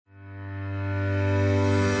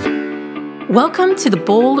Welcome to the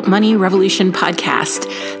Bold Money Revolution podcast.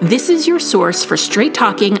 This is your source for straight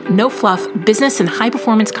talking, no fluff, business and high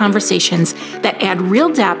performance conversations that add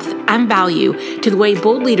real depth and value to the way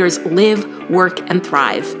bold leaders live, work, and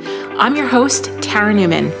thrive. I'm your host, Tara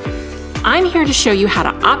Newman. I'm here to show you how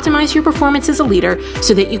to optimize your performance as a leader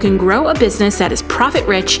so that you can grow a business that is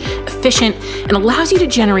profit-rich, efficient, and allows you to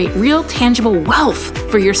generate real, tangible wealth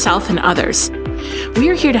for yourself and others. We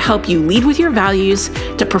are here to help you lead with your values,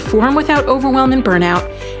 to perform without overwhelm and burnout,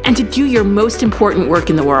 and to do your most important work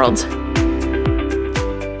in the world.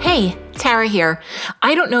 Hey, Tara here.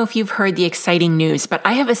 I don't know if you've heard the exciting news, but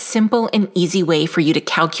I have a simple and easy way for you to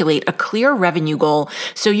calculate a clear revenue goal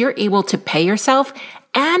so you're able to pay yourself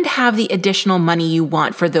and have the additional money you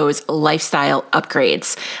want for those lifestyle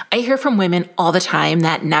upgrades. I hear from women all the time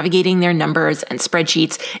that navigating their numbers and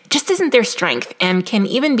spreadsheets just isn't their strength and can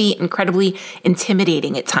even be incredibly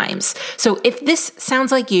intimidating at times. So if this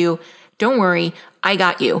sounds like you, don't worry, I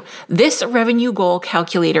got you. This revenue goal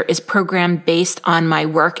calculator is programmed based on my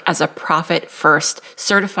work as a Profit First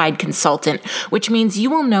certified consultant, which means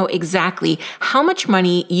you will know exactly how much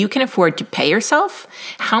money you can afford to pay yourself,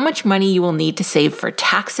 how much money you will need to save for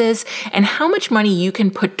taxes, and how much money you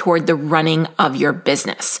can put toward the running of your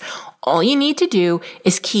business. All you need to do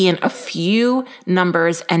is key in a few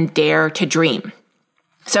numbers and dare to dream.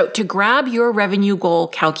 So to grab your revenue goal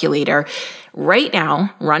calculator right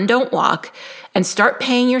now, run, don't walk, and start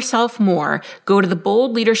paying yourself more, go to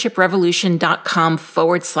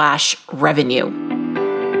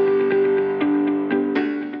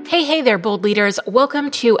theboldleadership.com/revenue. Hey there, bold leaders.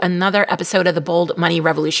 Welcome to another episode of the Bold Money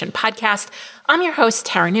Revolution podcast. I'm your host,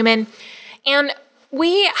 Tara Newman, and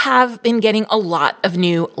we have been getting a lot of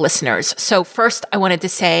new listeners. So first, I wanted to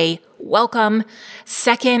say welcome.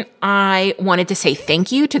 Second, I wanted to say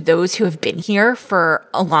thank you to those who have been here for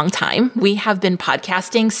a long time. We have been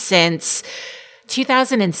podcasting since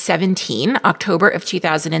 2017, October of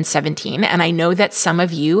 2017. And I know that some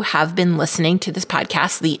of you have been listening to this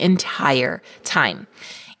podcast the entire time.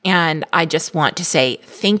 And I just want to say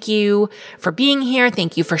thank you for being here.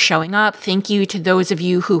 Thank you for showing up. Thank you to those of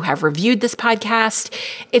you who have reviewed this podcast.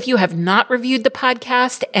 If you have not reviewed the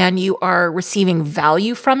podcast and you are receiving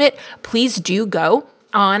value from it, please do go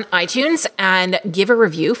on iTunes and give a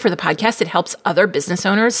review for the podcast. It helps other business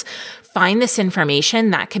owners find this information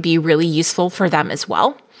that could be really useful for them as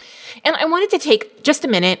well. And I wanted to take just a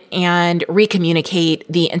minute and recommunicate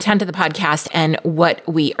the intent of the podcast and what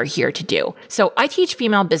we are here to do. So I teach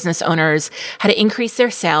female business owners how to increase their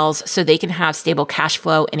sales so they can have stable cash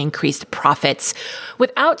flow and increased profits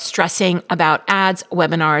without stressing about ads,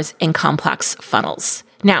 webinars, and complex funnels.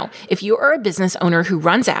 Now, if you are a business owner who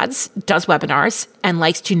runs ads, does webinars, and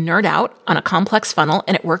likes to nerd out on a complex funnel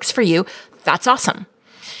and it works for you, that's awesome.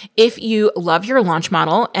 If you love your launch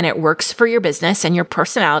model and it works for your business and your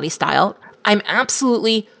personality style, I'm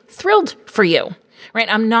absolutely thrilled for you, right?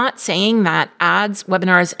 I'm not saying that ads,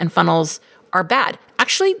 webinars, and funnels are bad.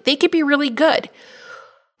 Actually, they could be really good.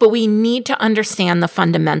 But we need to understand the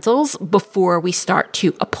fundamentals before we start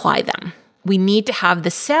to apply them. We need to have the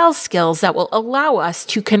sales skills that will allow us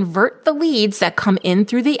to convert the leads that come in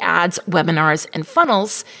through the ads, webinars, and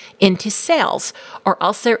funnels into sales, or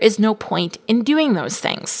else there is no point in doing those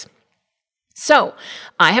things. So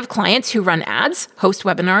I have clients who run ads, host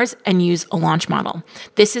webinars, and use a launch model.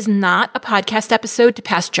 This is not a podcast episode to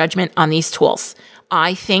pass judgment on these tools.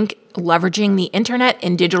 I think leveraging the internet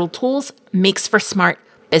and digital tools makes for smart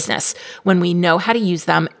business when we know how to use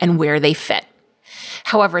them and where they fit.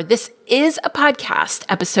 However, this is a podcast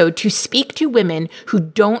episode to speak to women who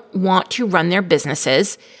don't want to run their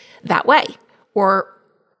businesses that way or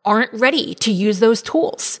aren't ready to use those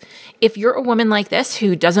tools. If you're a woman like this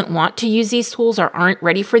who doesn't want to use these tools or aren't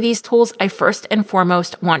ready for these tools, I first and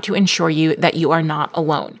foremost want to ensure you that you are not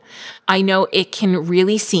alone. I know it can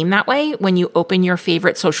really seem that way when you open your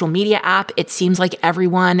favorite social media app. It seems like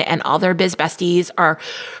everyone and all their biz besties are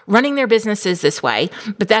running their businesses this way,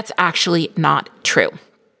 but that's actually not true.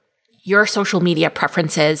 Your social media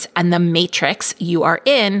preferences and the matrix you are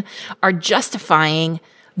in are justifying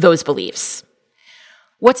those beliefs.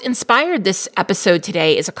 What's inspired this episode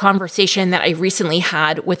today is a conversation that I recently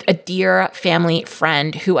had with a dear family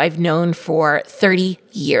friend who I've known for 30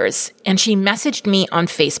 years. And she messaged me on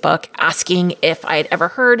Facebook asking if I had ever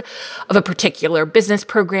heard of a particular business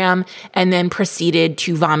program and then proceeded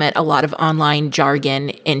to vomit a lot of online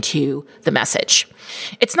jargon into the message.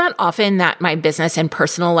 It's not often that my business and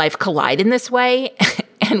personal life collide in this way.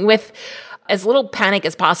 And with as little panic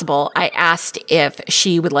as possible, I asked if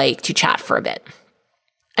she would like to chat for a bit.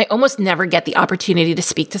 I almost never get the opportunity to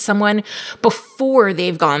speak to someone before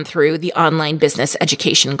they've gone through the online business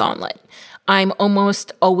education gauntlet. I'm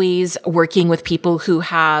almost always working with people who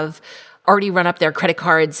have already run up their credit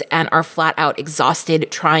cards and are flat out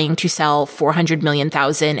exhausted trying to sell 400 million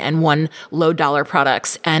thousand and one low dollar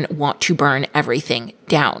products and want to burn everything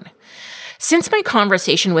down. Since my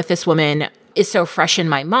conversation with this woman is so fresh in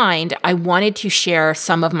my mind, I wanted to share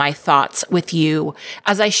some of my thoughts with you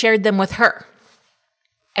as I shared them with her.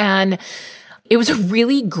 And it was a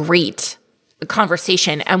really great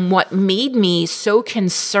conversation. And what made me so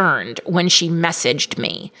concerned when she messaged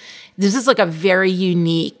me, this is like a very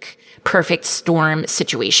unique perfect storm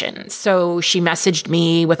situation. So she messaged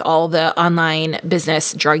me with all the online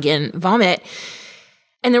business jargon vomit.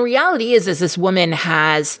 And the reality is this woman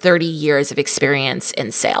has 30 years of experience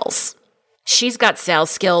in sales. She's got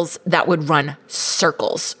sales skills that would run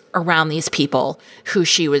circles around these people who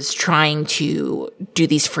she was trying to do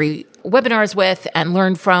these free webinars with and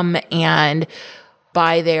learn from and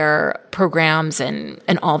buy their programs and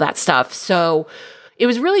all that stuff. So it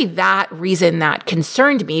was really that reason that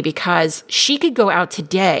concerned me, because she could go out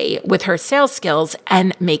today with her sales skills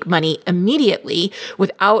and make money immediately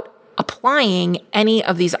without applying any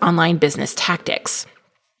of these online business tactics.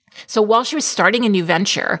 So while she was starting a new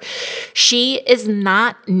venture, she is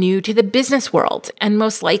not new to the business world, and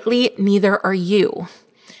most likely neither are you.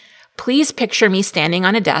 Please picture me standing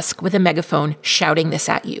on a desk with a megaphone shouting this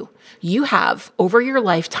at you. You have, over your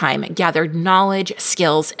lifetime, gathered knowledge,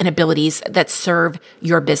 skills, and abilities that serve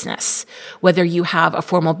your business. Whether you have a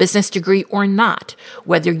formal business degree or not,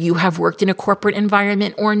 whether you have worked in a corporate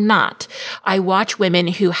environment or not, I watch women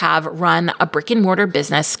who have run a brick and mortar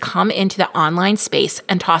business come into the online space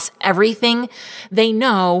and toss everything they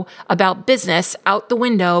know about business out the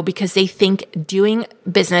window because they think doing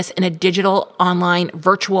business in a digital, online,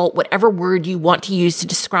 virtual, whatever word you want to use to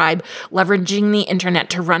describe leveraging the internet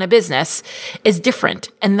to run a business is different.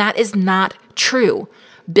 And that is not true.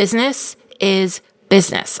 Business is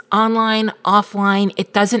business. Online, offline,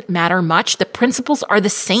 it doesn't matter much. The principles are the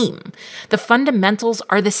same. The fundamentals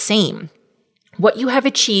are the same. What you have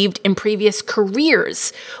achieved in previous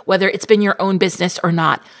careers, whether it's been your own business or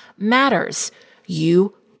not, matters.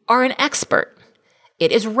 You are an expert.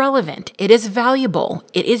 It is relevant. It is valuable.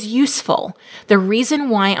 It is useful. The reason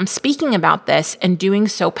why I'm speaking about this and doing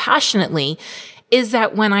so passionately is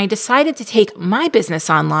that when I decided to take my business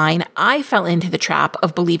online, I fell into the trap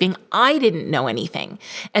of believing I didn't know anything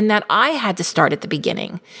and that I had to start at the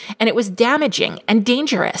beginning. And it was damaging and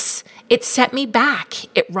dangerous. It set me back.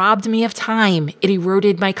 It robbed me of time. It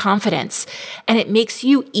eroded my confidence. And it makes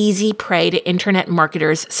you easy prey to internet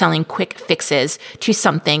marketers selling quick fixes to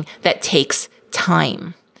something that takes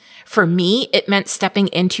time. For me, it meant stepping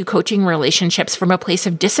into coaching relationships from a place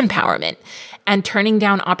of disempowerment and turning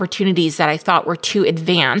down opportunities that I thought were too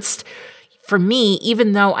advanced for me,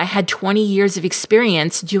 even though I had 20 years of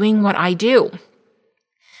experience doing what I do.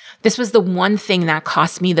 This was the one thing that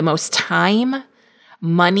cost me the most time,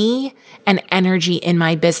 money, and energy in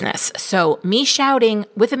my business. So me shouting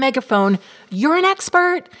with a megaphone, "You're an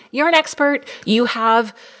expert. You're an expert. You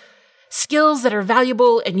have skills that are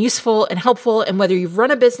valuable and useful and helpful. And whether you've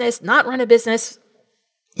run a business, not run a business,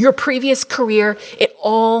 your previous career, it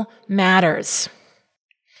all matters."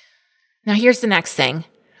 Now, here's the next thing.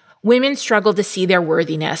 Women struggle to see their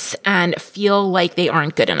worthiness and feel like they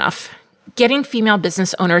aren't good enough. Getting female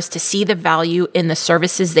business owners to see the value in the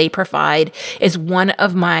services they provide is one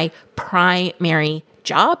of my primary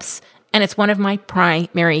jobs, and it's one of my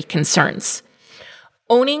primary concerns.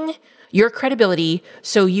 Owning your credibility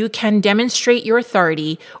so you can demonstrate your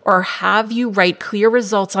authority or have you write clear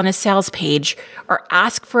results on a sales page or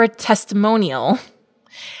ask for a testimonial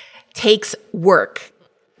takes work.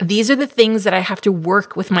 These are the things that I have to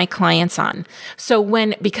work with my clients on. So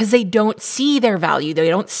because they don't see their value, they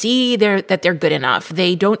don't see that they're good enough,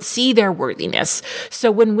 they don't see their worthiness.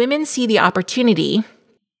 So when women see the opportunity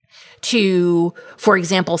to, for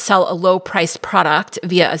example, sell a low-priced product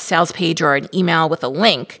via a sales page or an email with a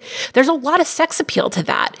link, there's a lot of sex appeal to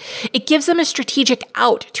that. It gives them a strategic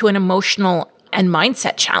out to an emotional and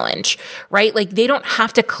mindset challenge, right? Like they don't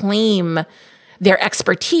have to claim their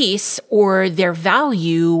expertise or their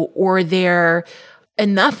value or their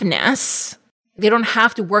enoughness. They don't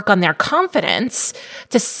have to work on their confidence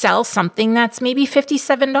to sell something that's maybe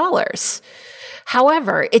 $57.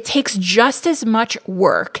 However, it takes just as much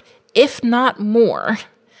work, if not more,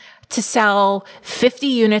 to sell 50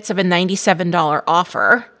 units of a $97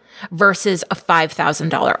 offer versus a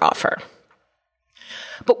 $5,000 offer.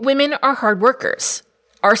 But women are hard workers.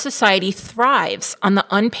 Our society thrives on the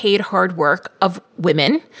unpaid hard work of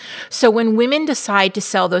women. So when women decide to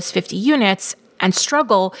sell those 50 units and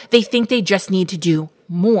struggle, they think they just need to do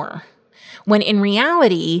more. when in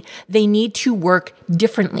reality, they need to work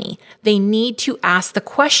differently. They need to ask the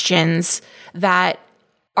questions that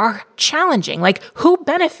are challenging. Like, who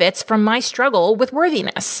benefits from my struggle with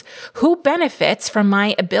worthiness? Who benefits from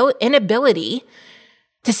my inability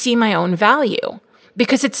to see my own value?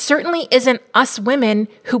 Because it certainly isn't us women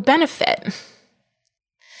who benefit.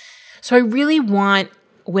 So I really want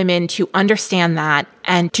women to understand that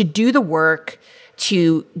and to do the work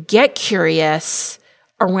to get curious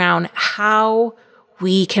around how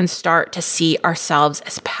we can start to see ourselves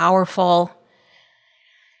as powerful,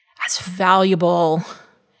 as valuable,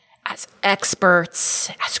 as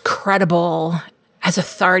experts, as credible, as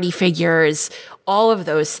authority figures, all of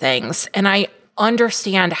those things. And I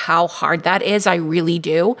understand how hard that is. I really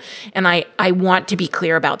do. And I want to be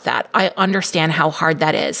clear about that. I understand how hard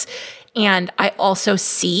that is. And I also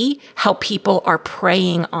see how people are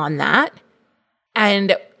preying on that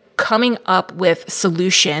and coming up with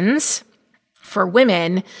solutions for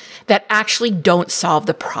women that actually don't solve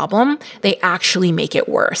the problem. They actually make it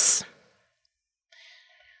worse.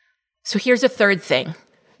 So here's a third thing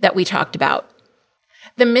that we talked about.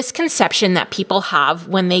 The misconception that people have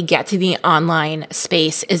when they get to the online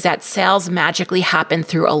space is that sales magically happen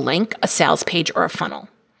through a link, a sales page, or a funnel.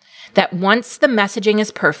 That once the messaging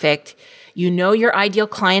is perfect, you know your ideal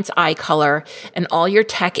client's eye color, and all your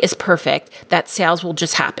tech is perfect, that sales will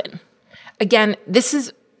just happen. Again, this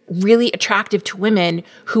is really attractive to women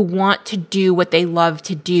who want to do what they love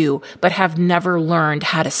to do, but have never learned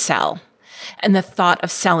how to sell. And the thought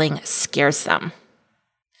of selling scares them.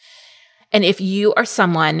 And if you are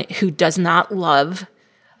someone who does not love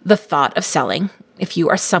the thought of selling, if you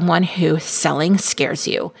are someone who selling scares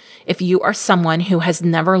you, if you are someone who has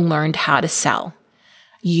never learned how to sell,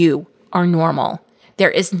 you are normal. There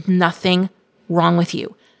is nothing wrong with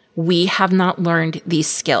you. We have not learned these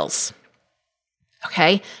skills.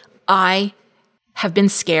 Okay? I have been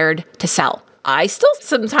scared to sell. I still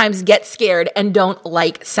sometimes get scared and don't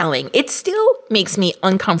like selling. It still makes me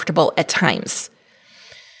uncomfortable at times.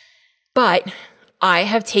 But I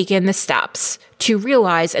have taken the steps to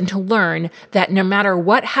realize and to learn that no matter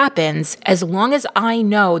what happens, as long as I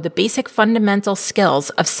know the basic fundamental skills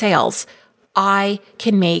of sales, I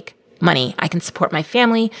can make money. I can support my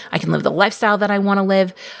family. I can live the lifestyle that I want to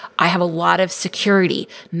live. I have a lot of security,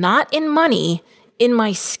 not in money, in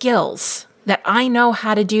my skills that I know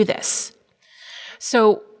how to do this.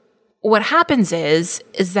 So what happens is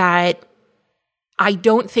that I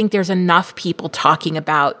don't think there's enough people talking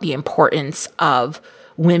about the importance of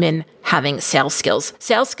women having sales skills.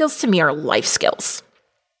 Sales skills to me are life skills.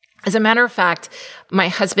 As a matter of fact, my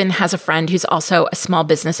husband has a friend who's also a small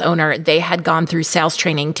business owner. They had gone through sales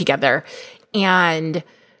training together, and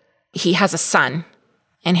he has a son,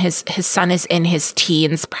 and his son is in his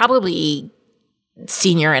teens, probably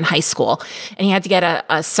senior in high school, and he had to get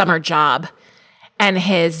a summer job. And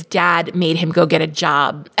his dad made him go get a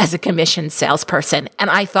job as a commissioned salesperson.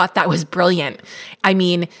 And I thought that was brilliant. I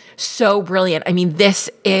mean, so brilliant. I mean, this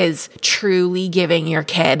is truly giving your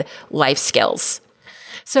kid life skills.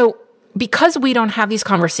 So because we don't have these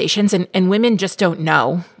conversations and women just don't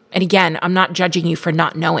know, and again, I'm not judging you for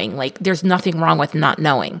not knowing. Like, there's nothing wrong with not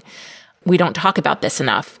knowing. We don't talk about this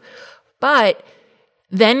enough. But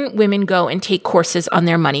then women go and take courses on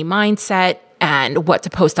their money mindset and what to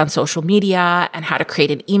post on social media and how to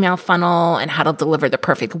create an email funnel and how to deliver the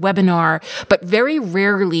perfect webinar. But very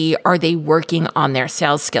rarely are they working on their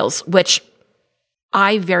sales skills, which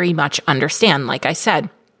I very much understand, like I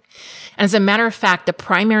said. And as a matter of fact, the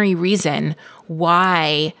primary reason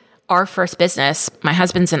why our first business, my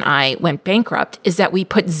husband's and I, went bankrupt is that we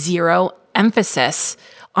put zero emphasis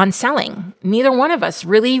on selling. Neither one of us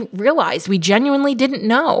really realized. We genuinely didn't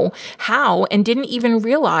know how and didn't even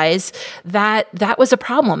realize that that was a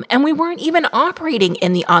problem. And we weren't even operating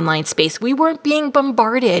in the online space. We weren't being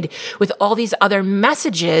bombarded with all these other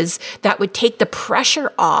messages that would take the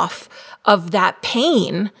pressure off of that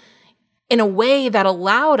pain in a way that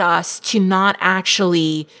allowed us to not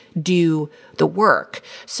actually do the work.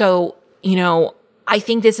 So, I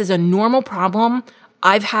think this is a normal problem.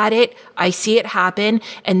 I've had it. I see it happen.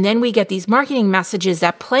 And then we get these marketing messages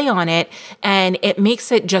that play on it, and it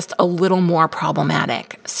makes it just a little more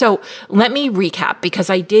problematic. So let me recap, because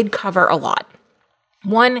I did cover a lot.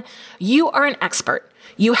 1, you are an expert.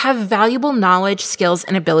 You have valuable knowledge, skills,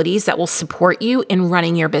 and abilities that will support you in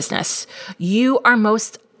running your business. You are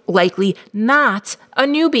most likely not a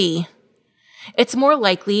newbie. It's more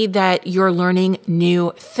likely that you're learning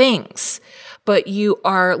new things, but you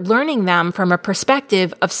are learning them from a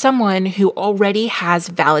perspective of someone who already has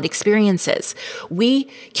valid experiences. We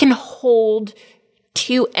can hold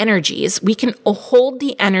two energies. We can hold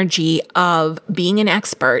the energy of being an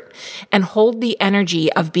expert and hold the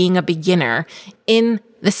energy of being a beginner in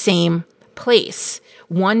the same place.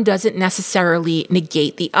 One doesn't necessarily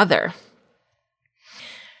negate the other.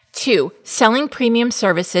 2, selling premium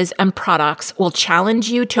services and products will challenge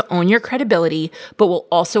you to own your credibility, but will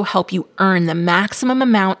also help you earn the maximum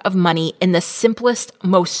amount of money in the simplest,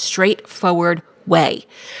 most straightforward way.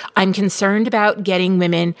 I'm concerned about getting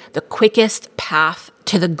women the quickest path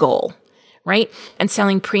to the goal, right? And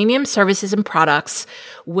selling premium services and products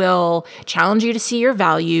will challenge you to see your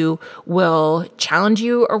value, will challenge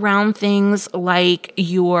you around things like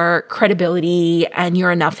your credibility and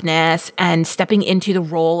your enoughness and stepping into the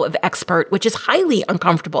role of expert, which is highly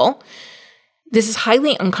uncomfortable. This is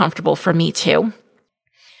highly uncomfortable for me too.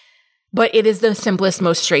 But it is the simplest,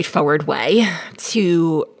 most straightforward way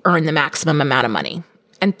to earn the maximum amount of money.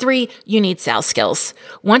 And 3, you need sales skills.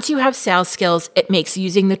 Once you have sales skills, it makes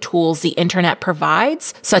using the tools the internet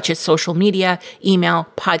provides, such as social media, email,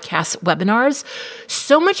 podcasts, webinars,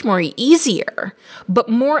 so much more easier, but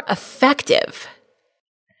more effective.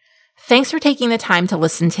 Thanks for taking the time to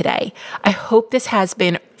listen today. I hope this has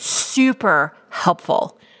been super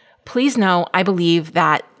helpful. Please know I believe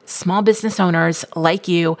that small business owners like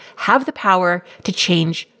you have the power to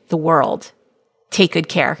change the world. Take good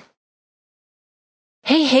care.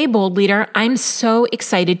 Hey, Bold Leader. I'm so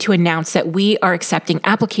excited to announce that we are accepting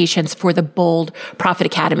applications for the Bold Profit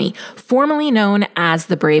Academy, formerly known as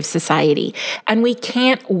the Brave Society. And we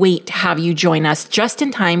can't wait to have you join us just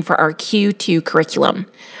in time for our Q2 curriculum.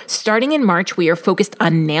 Starting in March, we are focused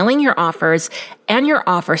on nailing your offers and your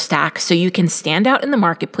offer stack so you can stand out in the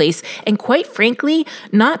marketplace and, quite frankly,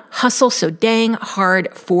 not hustle so dang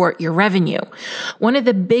hard for your revenue. One of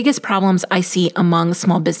the biggest problems I see among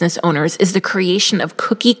small business owners is the creation of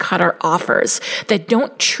cookie cutter offers that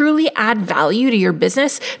don't truly add value to your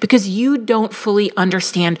business because you don't fully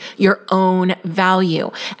understand your own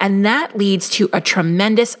value. And that leads to a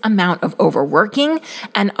tremendous amount of overworking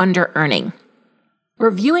and under-earning.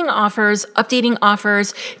 Reviewing offers, updating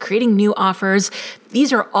offers, creating new offers,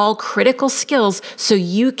 these are all critical skills so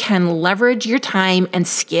you can leverage your time and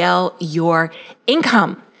scale your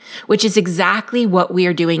income, which is exactly what we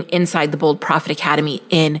are doing inside the Bold Profit Academy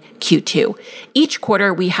in Q2. Each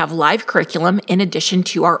quarter, we have live curriculum in addition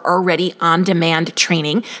to our already on-demand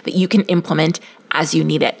training that you can implement as you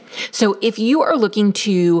need it. So if you are looking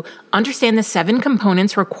to understand the 7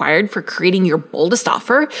 components required for creating your boldest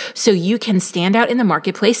offer so you can stand out in the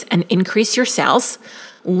marketplace and increase your sales,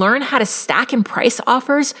 learn how to stack and price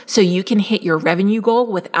offers so you can hit your revenue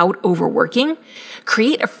goal without overworking,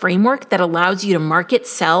 create a framework that allows you to market,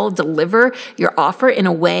 sell, deliver your offer in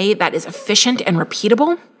a way that is efficient and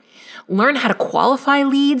repeatable, learn how to qualify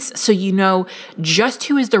leads so you know just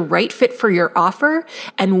who is the right fit for your offer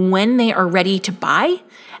and when they are ready to buy,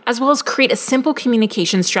 as well as create a simple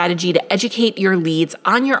communication strategy to educate your leads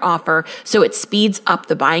on your offer so it speeds up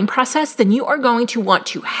the buying process, then you are going to want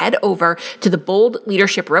to head over to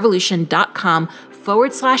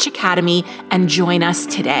theboldleadership.com/academy and join us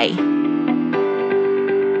today.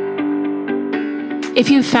 If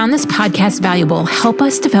you found this podcast valuable, help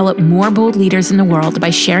us develop more bold leaders in the world by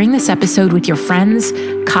sharing this episode with your friends,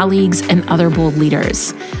 colleagues, and other bold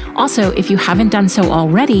leaders. Also, if you haven't done so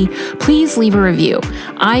already, please leave a review.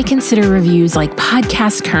 I consider reviews like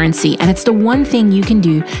podcast currency, and it's the one thing you can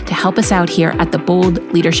do to help us out here at the Bold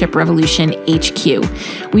Leadership Revolution HQ.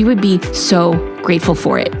 We would be so grateful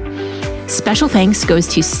for it. Special thanks goes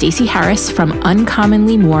to Stacey Harris from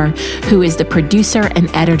Uncommonly More, who is the producer and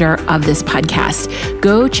editor of this podcast.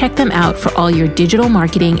 Go check them out for all your digital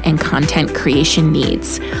marketing and content creation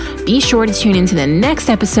needs. Be sure to tune into the next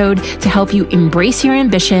episode to help you embrace your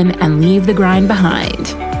ambition and leave the grind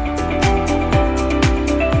behind.